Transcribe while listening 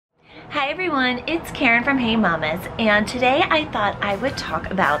Hi everyone, it's Karen from Hey Mamas, and today I thought I would talk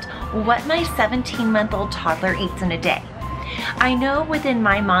about what my 17-month-old toddler eats in a day. I know within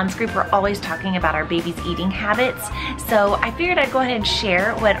my mom's group we're always talking about our baby's eating habits, so I figured I'd go ahead and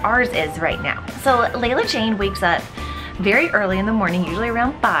share what ours is right now. So Layla Jane wakes up very early in the morning, usually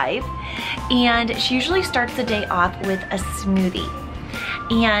around 5, and she usually starts the day off with a smoothie.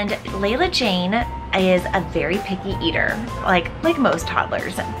 And Layla Jane is a very picky eater, like most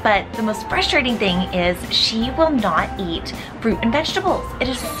toddlers. But the most frustrating thing is she will not eat fruit and vegetables. It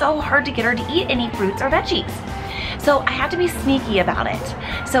is so hard to get her to eat any fruits or veggies. So I have to be sneaky about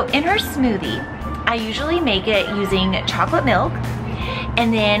it. So in her smoothie, I usually make it using chocolate milk,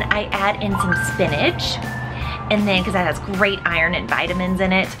 and then I add in some spinach, and then because that has great iron and vitamins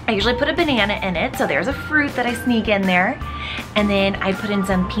in it, I usually put a banana in it, so there's a fruit that I sneak in there. And then I put in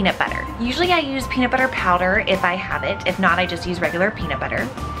some peanut butter. Usually I use peanut butter powder if I have it. If not, I just use regular peanut butter.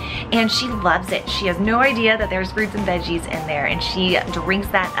 And she loves it. She has no idea that there's fruits and veggies in there, and she drinks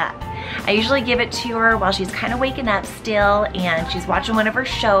that up. I usually give it to her while she's kind of waking up still, and she's watching one of her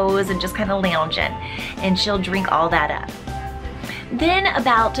shows and just kind of lounging, and she'll drink all that up. Then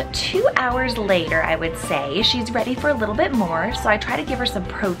about 2 hours later, I would say, she's ready for a little bit more, so I try to give her some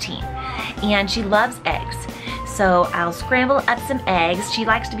protein. And she loves eggs. So I'll scramble up some eggs. She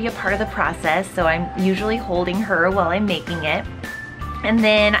likes to be a part of the process, so I'm usually holding her while I'm making it. And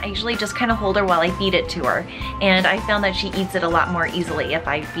then I usually just kind of hold her while I feed it to her. And I found that she eats it a lot more easily if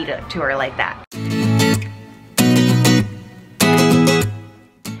I feed it to her like that.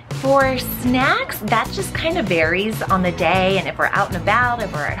 For snacks, that just kind of varies on the day and if we're out and about,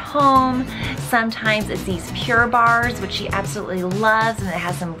 if we're at home. Sometimes it's these Pure bars, which she absolutely loves, and it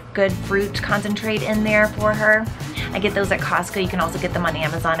has some good fruit concentrate in there for her. I get those at Costco. You can also get them on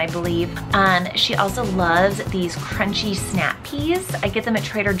Amazon, I believe. She also loves these crunchy snap peas. I get them at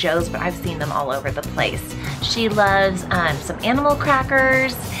Trader Joe's, but I've seen them all over the place. She loves some animal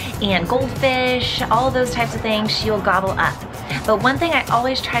crackers and goldfish, all of those types of things she'll gobble up. But one thing I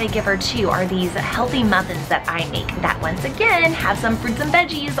always try to give her too are these healthy muffins that I make that once again have some fruits and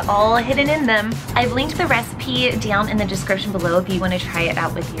veggies all hidden in them. I've linked the recipe down in the description below if you want to try it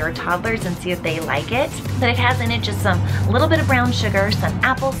out with your toddlers and see if they like it. But it has in it just some little bit of brown sugar, some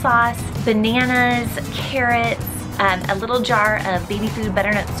applesauce, bananas, carrots, a little jar of baby food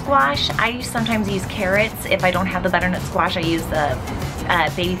butternut squash. I sometimes use carrots. If I don't have the butternut squash, I use the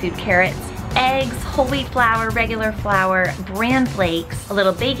baby food carrots. Eggs, whole wheat flour, regular flour, bran flakes, a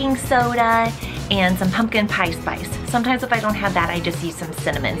little baking soda, and some pumpkin pie spice. Sometimes if I don't have that, I just use some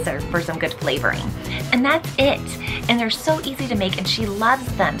cinnamon for some good flavoring. And that's it. And they're so easy to make, and she loves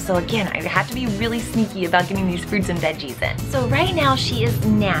them. So again, I have to be really sneaky about getting these fruits and veggies in. So right now she is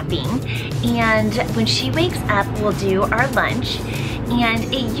napping, and when she wakes up, we'll do our lunch. And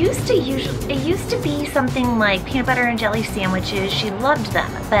it used to be something like peanut butter and jelly sandwiches. She loved them,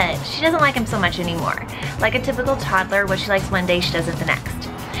 but she doesn't like them so much anymore. Like a typical toddler, what she likes one day, she doesn't the next.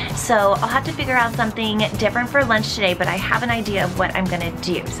 So I'll have to figure out something different for lunch today, but I have an idea of what I'm gonna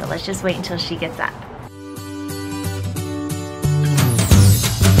do. So let's just wait until she gets up.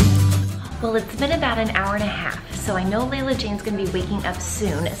 Well, it's been about an hour and a half, so I know Layla Jane's gonna be waking up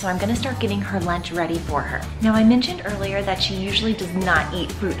soon, so I'm gonna start getting her lunch ready for her. Now, I mentioned earlier that she usually does not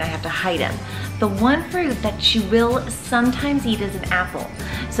eat fruit and I have to hide him. The one fruit that she will sometimes eat is an apple.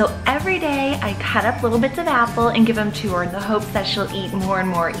 So every day I cut up little bits of apple and give them to her in the hopes that she'll eat more and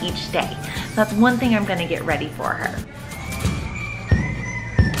more each day. So that's one thing I'm gonna get ready for her.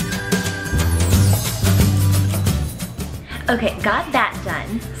 Okay, got that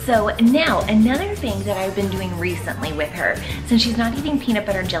done. So now another thing that I've been doing recently with her, since she's not eating peanut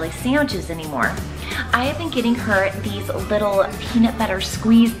butter and jelly sandwiches anymore, I have been getting her these little peanut butter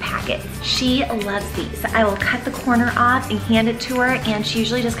squeeze packets. She loves these. I will cut the corner off and hand it to her, and she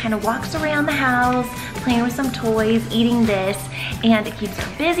usually just kind of walks around the house, playing with some toys, eating this, and it keeps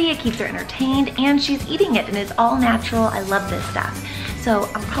her busy, it keeps her entertained, and she's eating it, and it's all natural. I love this stuff. So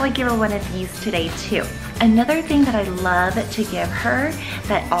I'll probably give her one of these today too. Another thing that I love to give her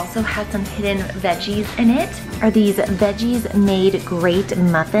that also has some hidden veggies in it are these Veggies Made Great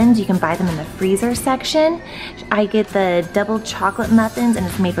muffins. You can buy them in the freezer section. I get the double chocolate muffins, and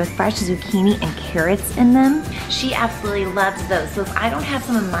it's made with fresh zucchini and carrots in them. She absolutely loves those. So if I don't have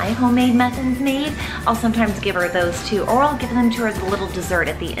some of my homemade muffins made, I'll sometimes give her those too, or I'll give them to her as a little dessert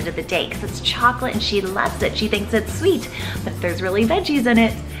at the end of the day because it's chocolate and she loves it. She thinks it's sweet, but there's really veggies in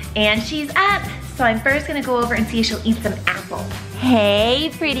it. And she's up. So I'm first gonna go over and see if she'll eat some apple. Hey,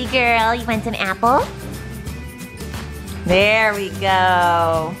 pretty girl, you want some apple? There we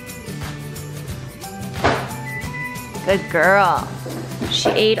go. Good girl. She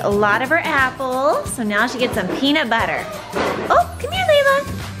ate a lot of her apple, so now she gets some peanut butter. Oh, come here, Layla.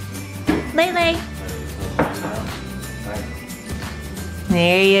 Lele.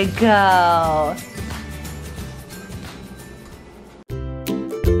 There you go.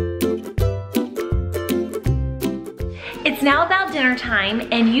 It's now about dinner time,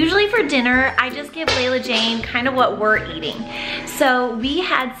 and usually for dinner, I just give Layla Jane kind of what we're eating. So we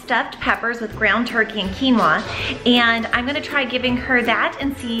had stuffed peppers with ground turkey and quinoa, and I'm gonna try giving her that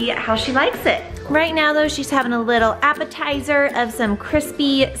and see how she likes it. Right now though, she's having a little appetizer of some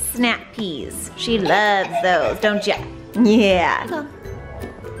crispy snap peas. She loves those, don't ya? Yeah.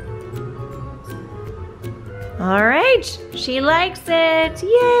 All right, she likes it,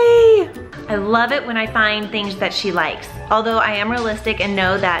 yay! I love it when I find things that she likes. Although I am realistic and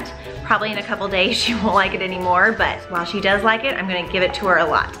know that probably in a couple days she won't like it anymore, but while she does like it, I'm gonna give it to her a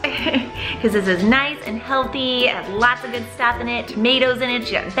lot. Because this is nice and healthy, it has lots of good stuff in it, tomatoes in it,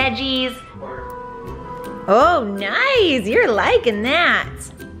 she got veggies. Oh, nice, you're liking that.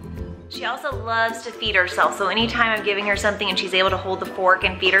 She also loves to feed herself, so anytime I'm giving her something and she's able to hold the fork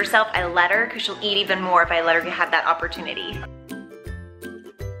and feed herself, I let her, because she'll eat even more if I let her have that opportunity.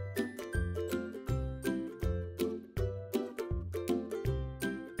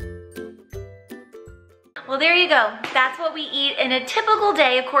 Well, there you go. That's what we eat in a typical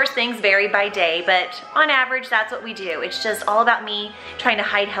day. Of course, things vary by day, but on average, that's what we do. It's just all about me trying to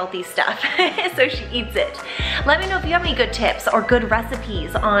hide healthy stuff so she eats it. Let me know if you have any good tips or good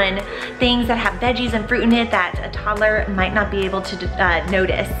recipes on things that have veggies and fruit in it that a toddler might not be able to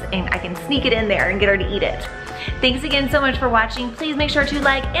notice, and I can sneak it in there and get her to eat it. Thanks again so much for watching. Please make sure to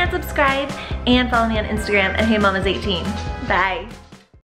like and subscribe and follow me on Instagram at HeyMamas18. Bye.